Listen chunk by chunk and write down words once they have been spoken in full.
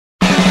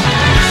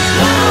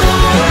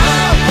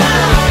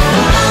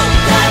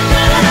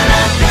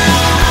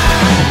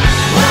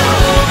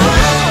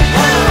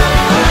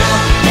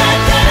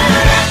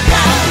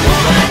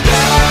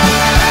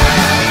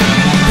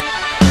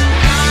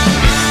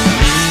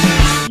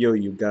Yo,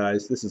 you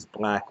guys, this is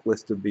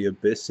Blacklist of the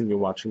Abyss, and you're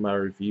watching my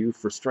review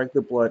for Strike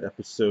the Blood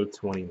episode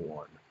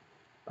 21.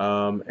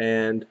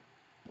 And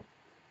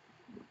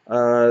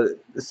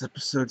this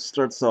episode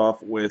starts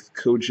off with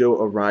Kojo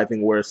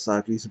arriving where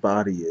Asagi's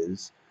body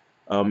is.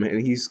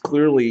 And he's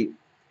clearly,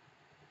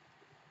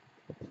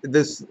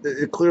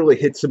 it clearly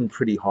hits him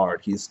pretty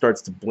hard. He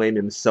starts to blame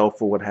himself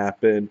for what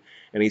happened,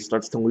 and he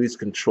starts to lose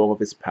control of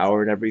his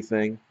power and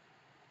everything.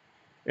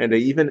 And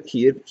he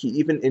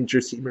even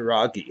injures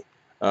Himiragi,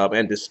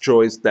 and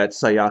destroys that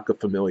Sayaka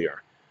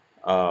familiar,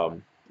 or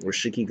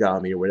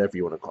Shikigami, or whatever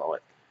you want to call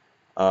it.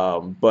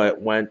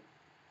 But when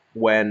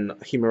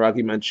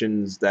Himiragi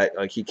mentions that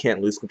he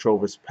can't lose control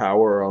of his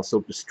power or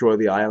also destroy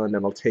the island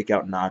and he'll take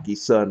out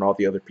Nagisa and all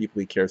the other people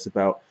he cares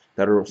about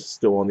that are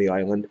still on the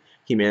island,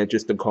 he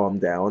manages to calm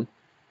down.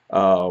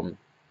 Um,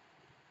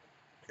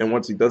 and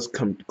once he does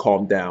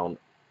calm down,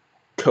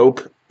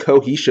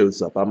 he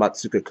shows up,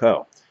 Amatsuka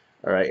Ko.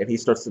 Alright, and he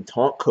starts to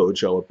taunt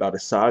Kojo about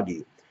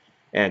Asagi,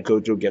 and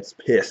Kojo gets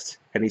pissed,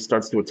 and he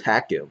starts to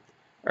attack him.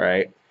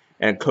 Alright,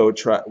 and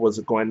was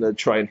going to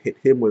try and hit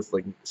him with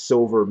like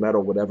silver,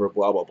 metal, whatever,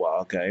 blah blah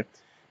blah. Okay,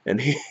 and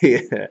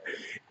Himiragi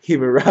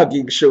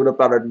showed up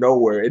out of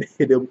nowhere and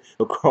hit him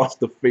across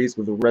the face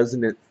with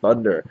resonant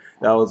thunder.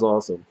 That was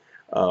awesome.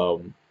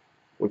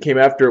 What came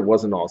after it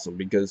wasn't awesome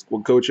because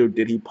what Kojo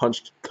did, he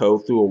punched Ko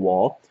through a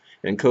wall,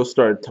 and Ko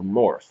started to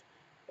morph.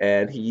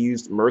 And he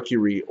used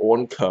Mercury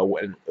on Ko,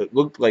 and it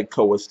looked like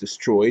Ko was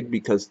destroyed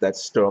because that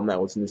stone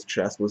that was in his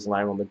chest was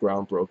lying on the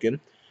ground broken.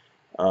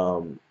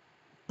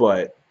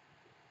 But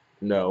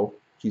no,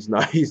 he's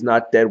not. He's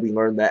not dead. We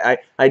learned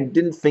that. I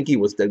didn't think he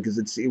was dead because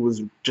it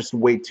was just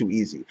way too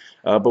easy.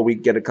 But we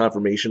get a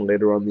confirmation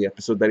later on in the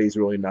episode that he's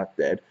really not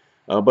dead.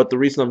 But the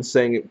reason I'm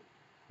saying it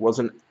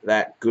wasn't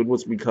that good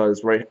was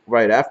because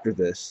right after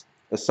this,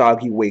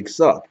 Asagi wakes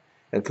up,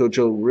 and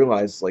Kojo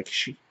realizes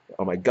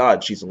oh my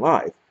God, she's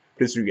alive.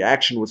 But his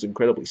reaction was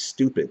incredibly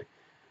stupid.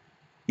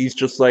 He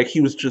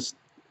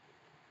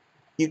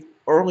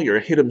earlier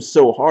hit him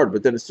so hard,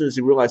 but then as soon as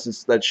he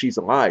realizes that she's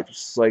alive, he's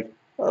just like,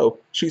 oh,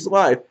 she's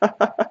alive.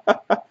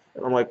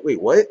 And I'm like, wait,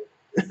 what?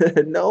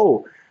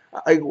 No,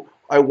 I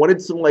I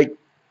wanted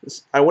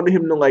I wanted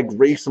him to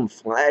raise some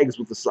flags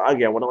with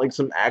Asagi. I wanted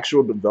some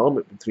actual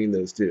development between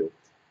those two.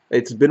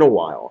 It's been a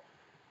while.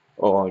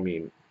 Oh, I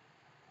mean,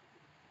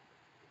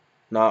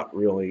 not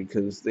really,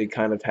 because they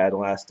kind of had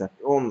last step.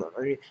 Oh, no,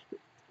 I mean,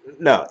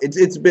 no,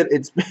 it's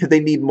they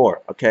need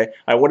more. Okay,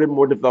 I wanted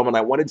more development.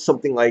 I wanted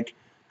something like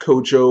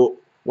Kojo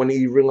when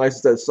he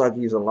realizes that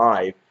Asagi is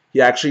alive. He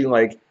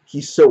actually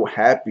he's so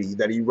happy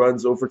that he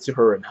runs over to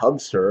her and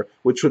hugs her,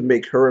 which would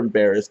make her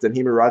embarrassed. And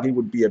Himiragi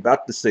would be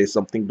about to say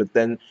something, but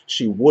then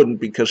she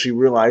wouldn't because she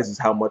realizes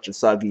how much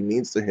Asagi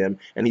means to him,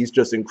 and he's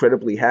just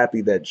incredibly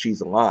happy that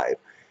she's alive.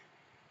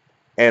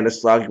 And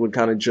Asagi would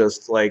kind of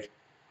just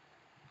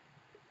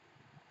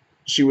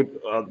she would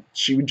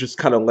just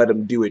kind of let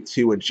him do it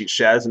too, and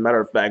as a matter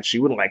of fact, she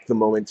would like the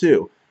moment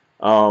too.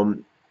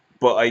 But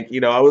I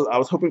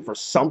was hoping for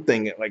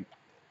something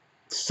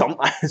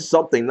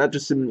something, not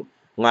just him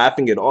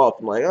laughing it off.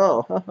 I'm like,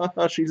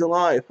 oh, she's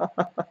alive.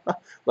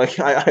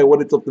 I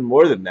wanted something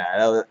more than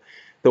that.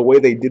 The way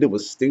they did it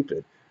was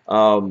stupid.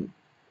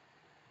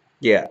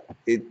 Yeah,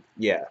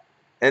 yeah.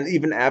 And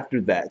even after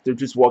that, they're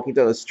just walking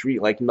down the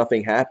street like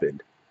nothing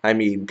happened. I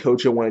mean,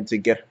 Kojo wanted to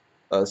get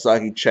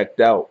Saki checked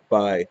out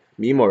by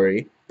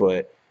Mimori,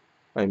 but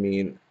I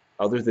mean,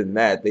 other than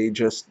that, they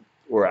just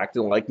were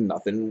acting like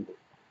nothing,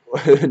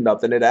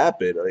 nothing had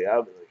happened.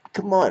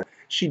 Come on,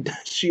 she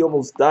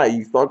almost died.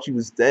 You thought she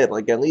was dead.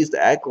 At least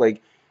act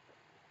like,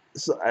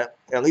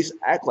 at least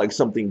act like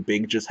something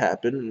big just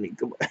happened. I mean,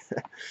 come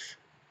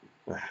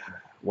on.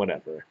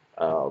 Whatever.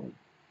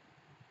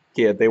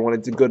 Yeah, they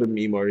wanted to go to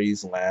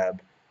Mimori's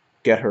lab,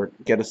 get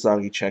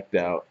Asagi checked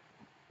out.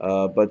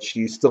 But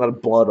she still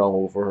had blood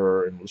all over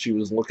her, and she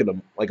was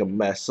looking like a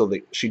mess. So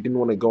she didn't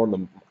want to go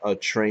on the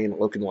train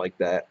looking like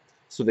that.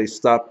 So they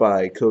stopped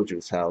by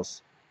Kojo's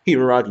house.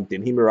 Himiragi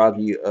didn't.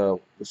 Himiragi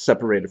was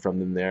separated from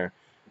them there.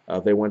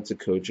 They went to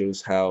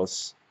Kojo's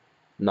house.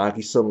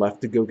 Nagisa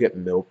left to go get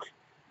milk.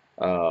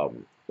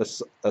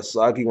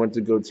 Asagi went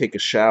to go take a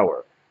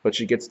shower, but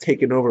she gets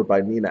taken over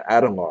by Nina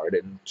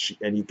Adelard,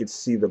 and you can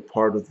see the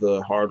part of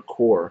the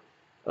hardcore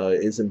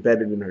is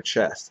embedded in her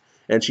chest.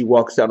 And she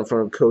walks out in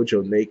front of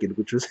Kojo naked,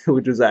 which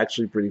was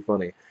actually pretty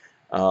funny.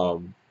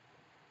 And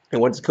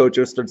once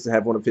Kojo starts to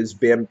have one of his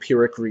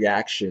vampiric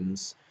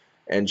reactions,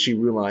 and she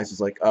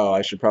realizes oh,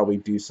 I should probably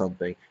do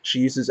something. She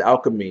uses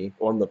alchemy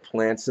on the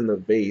plants in the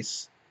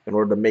vase in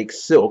order to make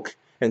silk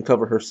and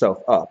cover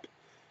herself up.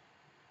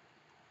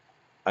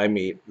 I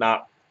mean,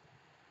 not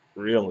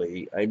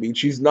really. I mean,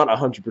 she's not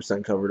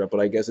 100% covered up, but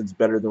I guess it's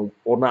better than,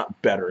 well,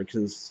 not better,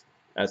 because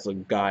as a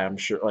guy, I'm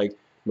sure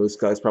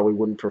most guys probably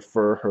wouldn't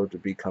prefer her to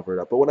be covered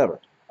up, but whatever.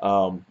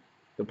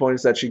 The point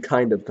is that she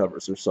kind of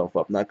covers herself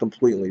up, not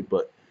completely,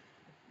 but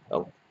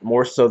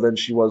more so than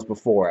she was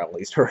before, at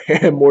least. Her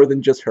hair, more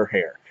than just her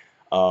hair.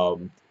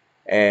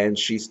 And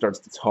she starts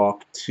to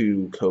talk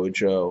to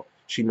Kojo.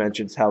 She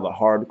mentions how the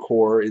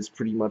hardcore is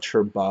pretty much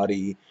her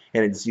body,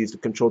 and it's used to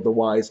control the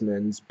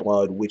Wiseman's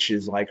blood, which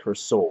is like her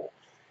soul.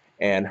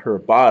 And her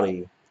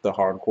body, the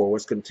hardcore,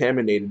 was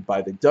contaminated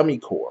by the dummy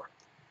core.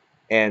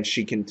 And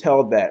she can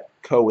tell that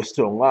Ko is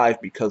still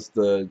alive because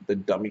the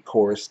dummy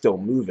core is still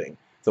moving.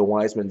 The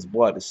Wiseman's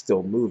blood is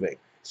still moving.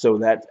 So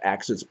that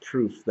acts as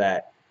proof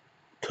that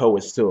Ko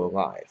is still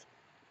alive.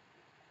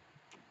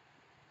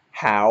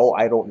 How,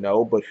 I don't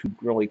know, but who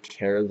really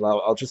cares?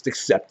 I'll just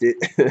accept it.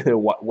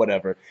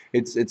 Whatever.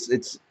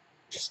 It's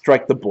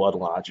strike the blood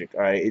logic.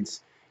 All right.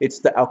 It's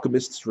the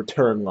alchemist's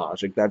return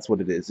logic. That's what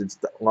it is. It's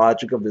the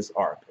logic of this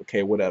arc.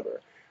 Okay. Whatever.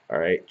 All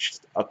right.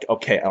 Just,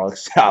 okay.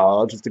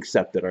 I'll just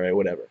accept it. All right.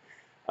 Whatever.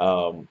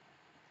 Um,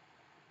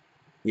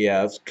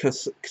 yeah.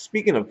 Because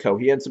speaking of Ko,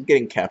 he ends up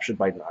getting captured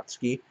by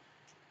Natsuki.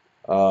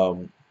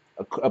 Um,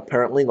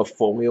 apparently,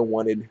 Lafomia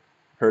wanted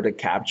her to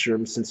capture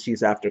him since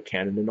he's after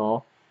Canon and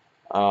all.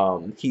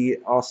 He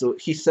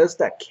says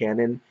that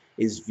canon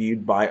is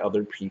viewed by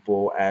other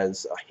people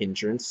as a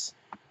hindrance,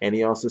 and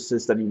he also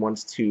says that he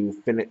wants to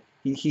finish.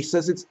 He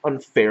says it's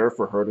unfair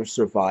for her to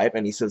survive,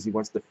 and he says he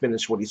wants to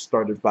finish what he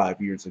started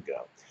 5 years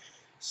ago.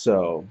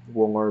 So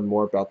we'll learn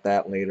more about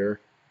that later.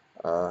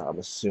 I'm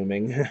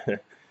assuming,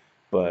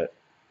 but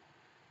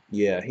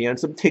yeah, he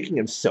ends up taking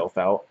himself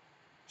out.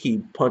 He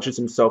punches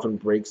himself and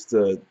breaks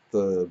the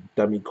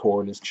dummy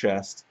core in his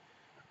chest,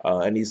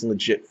 and he's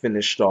legit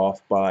finished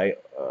off by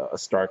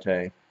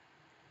Astarte.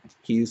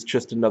 He's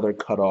just another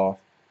cutoff.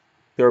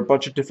 There are a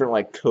bunch of different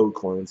like code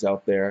clones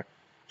out there,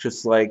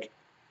 just like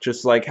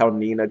just like how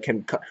Nina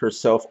can cut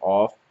herself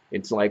off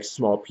into like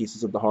small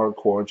pieces of the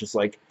hardcore and just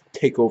like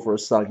take over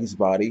Asagi's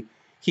body.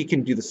 He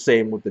can do the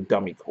same with the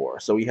dummy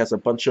core. So he has a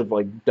bunch of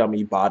like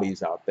dummy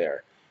bodies out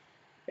there,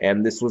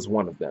 and this was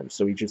one of them.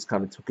 So he just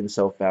kind of took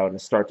himself out and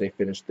Astarte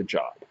finished the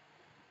job.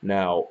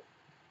 Now,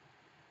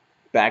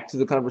 back to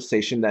the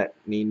conversation that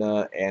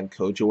Nina and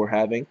Kojo were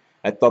having.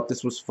 I thought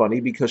this was funny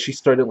because she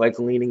started like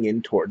leaning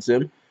in towards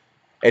him,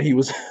 and he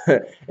was,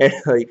 and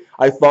like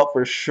I thought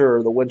for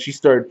sure that when she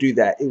started to do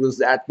that, it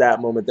was at that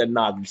moment that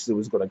Nagisa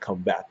was going to come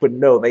back. But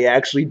no, they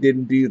actually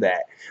didn't do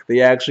that. They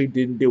actually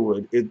didn't do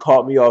it. It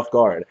caught me off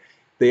guard.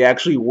 They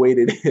actually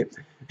waited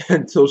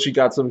until she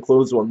got some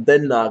clothes on.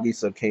 Then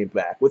Nagisa came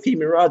back with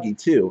Himiragi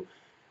too,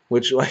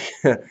 which like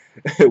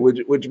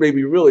which made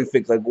me really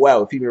think like,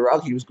 wow, if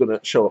Himiragi was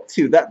gonna show up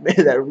too, that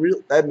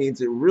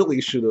means it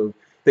really should have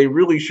they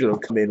really should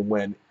have come in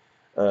when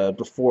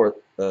before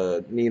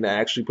Nina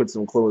actually put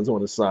some clothes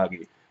on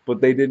Asagi, but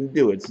they didn't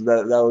do it, so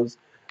that was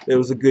it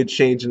was a good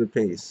change in the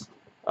pace.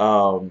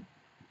 Um,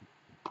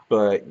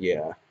 but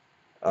yeah,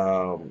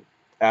 um,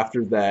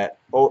 after that,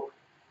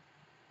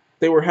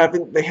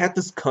 they had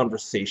this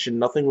conversation.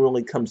 Nothing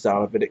really comes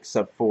out of it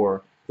except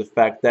for the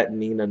fact that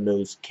Nina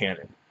knows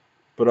canon.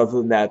 But other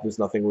than that, there's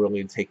nothing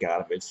really to take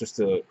out of it. It's just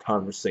a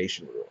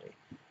conversation,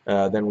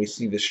 really. Then we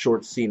see this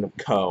short scene of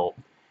Ko.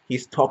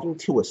 He's talking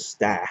to a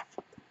staff.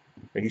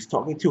 He's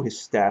talking to his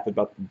staff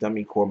about the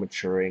dummy core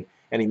maturing,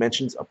 and he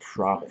mentions a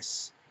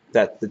promise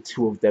that the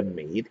two of them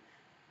made.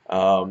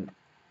 Um,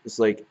 it's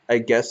like, I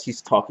guess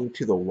he's talking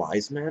to the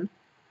wise man.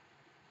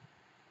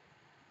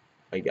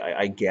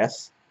 I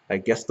guess. I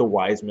guess the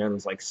wise man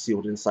is like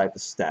sealed inside the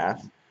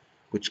staff,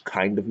 which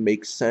kind of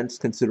makes sense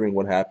considering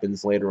what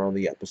happens later on in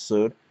the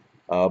episode.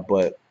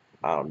 But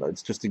I don't know.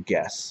 It's just a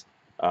guess.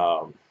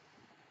 Um,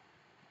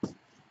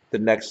 the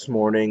next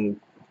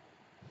morning,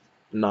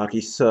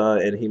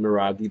 Nagisa and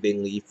Himiragi they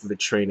leave for the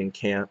training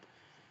camp.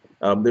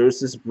 There was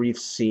this brief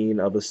scene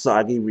of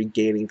Asagi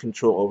regaining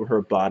control over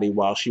her body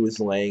while she was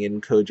laying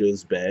in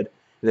Kojo's bed.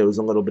 And there was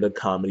a little bit of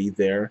comedy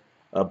there.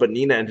 But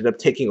Nina ended up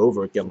taking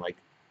over again, like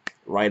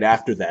right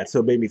after that. So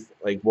it made me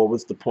like, what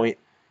was the point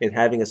in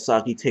having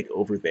Asagi take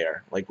over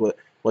there? Like, what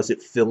was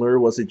it filler?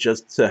 Was it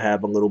just to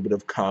have a little bit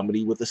of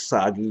comedy with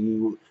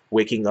Asagi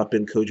waking up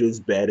in Kojo's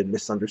bed and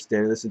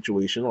misunderstanding the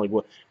situation? Like,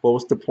 what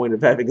was the point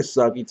of having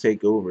Asagi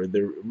take over?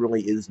 There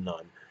really is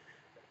none.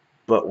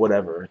 But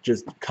whatever,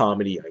 just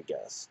comedy, I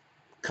guess.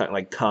 Kind of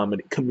like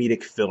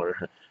comedic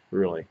filler,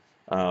 really.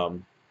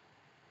 Um,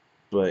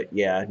 but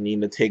yeah,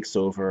 Nina takes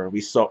over.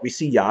 We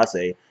see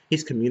Yaze.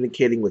 He's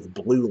communicating with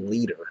Blue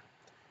Leader,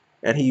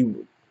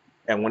 and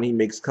when he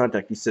makes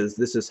contact, he says,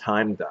 "This is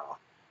Heimdall."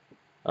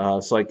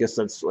 So I guess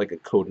that's like a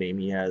code name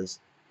he has.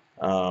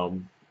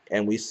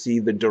 And we see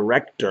the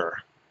director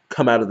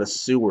come out of the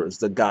sewers,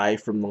 the guy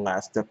from the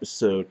last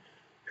episode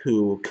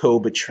who Ko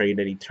betrayed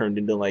and he turned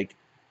into like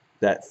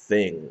that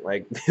thing.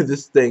 Like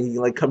this thing, he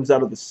like comes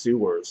out of the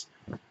sewers,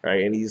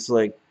 right? And he's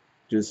like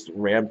just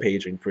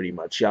rampaging pretty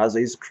much.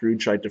 Yaze's crew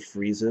tried to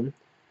freeze him,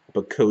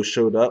 but Ko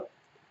showed up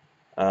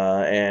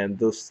and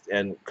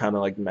kind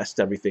of like messed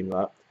everything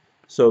up.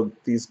 So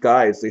these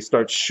guys they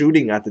start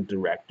shooting at the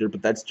director,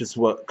 but that's just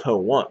what Ko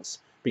wants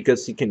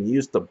because he can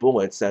use the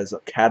bullets as a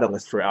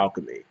catalyst for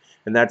alchemy,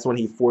 and that's when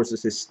he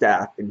forces his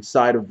staff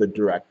inside of the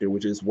director,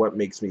 which is what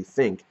makes me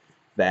think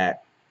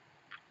that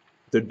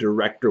the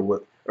director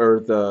or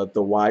the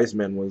wise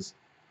man was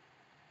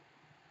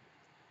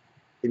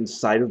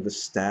inside of the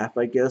staff.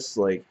 I guess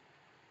like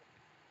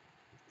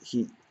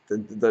he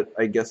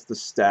I guess the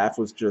staff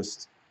was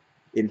just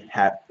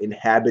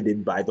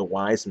inhabited by the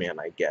Wiseman,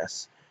 I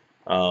guess.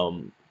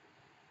 Um,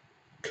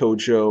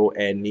 Kojo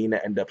and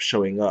Nina end up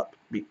showing up,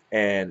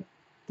 and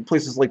the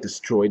place is like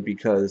destroyed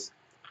because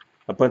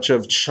a bunch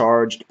of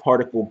charged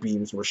particle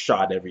beams were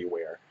shot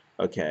everywhere.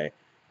 Okay.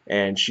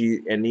 And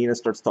Nina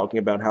starts talking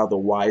about how the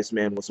wise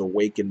man was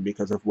awakened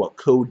because of what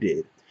Ko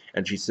did.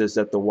 And she says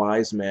that the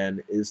wise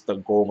man is the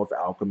goal of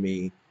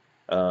alchemy,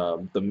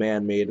 the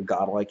man-made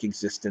godlike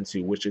existence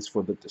who wishes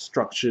for the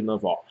destruction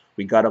of all.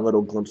 We got a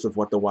little glimpse of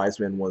what the wise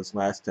man was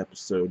last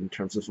episode in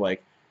terms of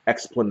like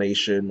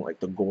explanation, like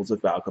the goals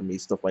of alchemy,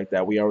 stuff like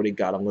that. We already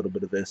got a little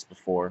bit of this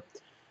before.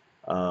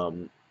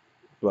 Um,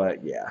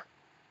 but yeah,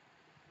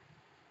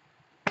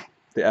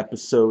 the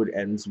episode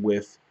ends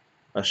with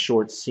a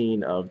short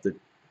scene of the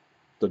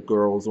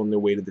girls on their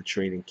way to the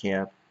training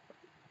camp.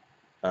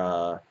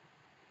 Uh,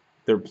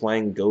 they're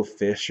playing Go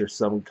Fish or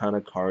some kind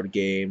of card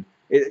game.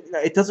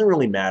 It doesn't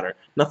really matter.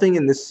 Nothing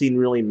in this scene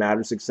really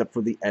matters except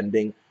for the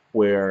ending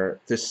where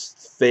this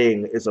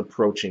thing is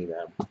approaching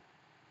them.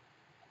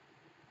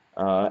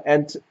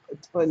 And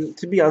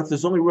to be honest,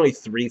 there's only really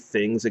three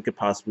things it could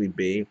possibly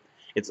be.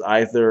 It's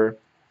either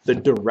the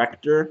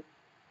director,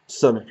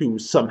 who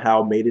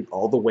somehow made it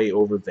all the way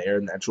over there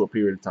in that short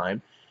period of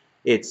time.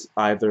 It's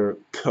either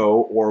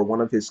Ko or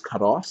one of his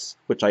cutoffs,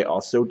 which I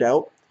also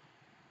doubt,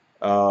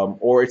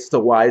 or it's the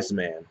wise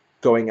man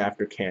going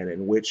after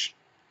canon, which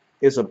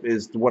is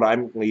what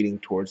I'm leaning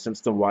towards.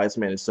 Since the wise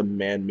man is some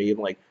man-made,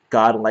 like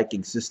godlike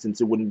existence,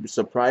 it wouldn't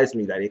surprise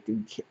me that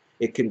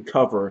it can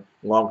cover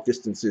long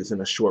distances in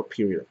a short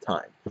period of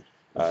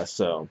time.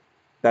 So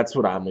that's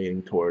what I'm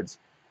leaning towards.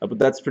 But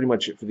that's pretty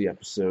much it for the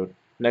episode.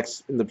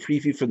 Next, in the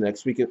preview for the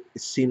next week, it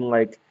seemed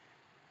like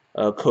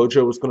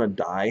Kojo was gonna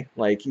die.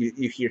 Like you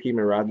hear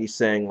Himeragi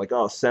saying like,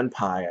 "Oh,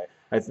 Senpai,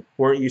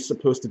 weren't you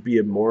supposed to be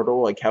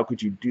immortal? Like, how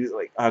could you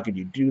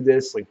do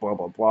this? Like, blah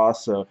blah blah."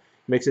 So it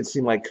makes it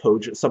seem like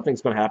Kojo,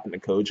 something's gonna happen to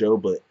Kojo.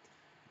 But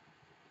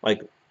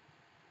like,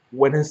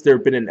 when has there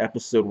been an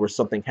episode where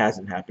something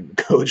hasn't happened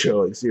to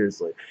Kojo? Like,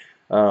 seriously.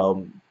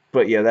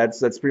 But yeah,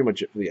 that's pretty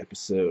much it for the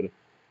episode.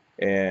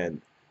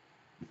 And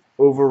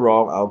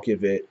overall, I'll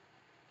give it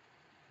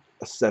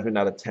a 7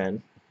 out of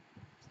 10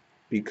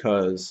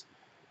 because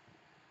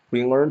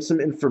we learned some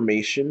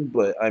information,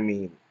 but I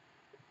mean,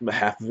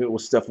 half of it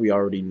was stuff we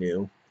already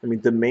knew. I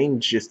mean, the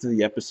main gist of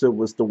the episode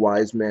was the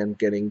wise man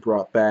getting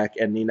brought back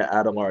and Nina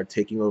Adelar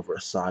taking over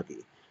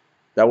Asagi.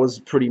 That was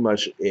pretty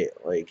much it.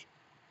 Like,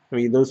 I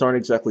mean, those aren't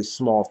exactly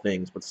small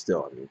things, but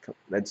still, I mean,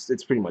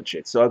 it's pretty much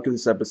it. So I'll give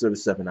this episode a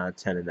 7 out of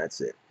 10, and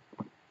that's it.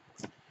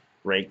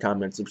 Rate,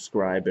 comment,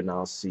 subscribe, and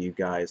I'll see you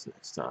guys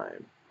next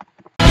time.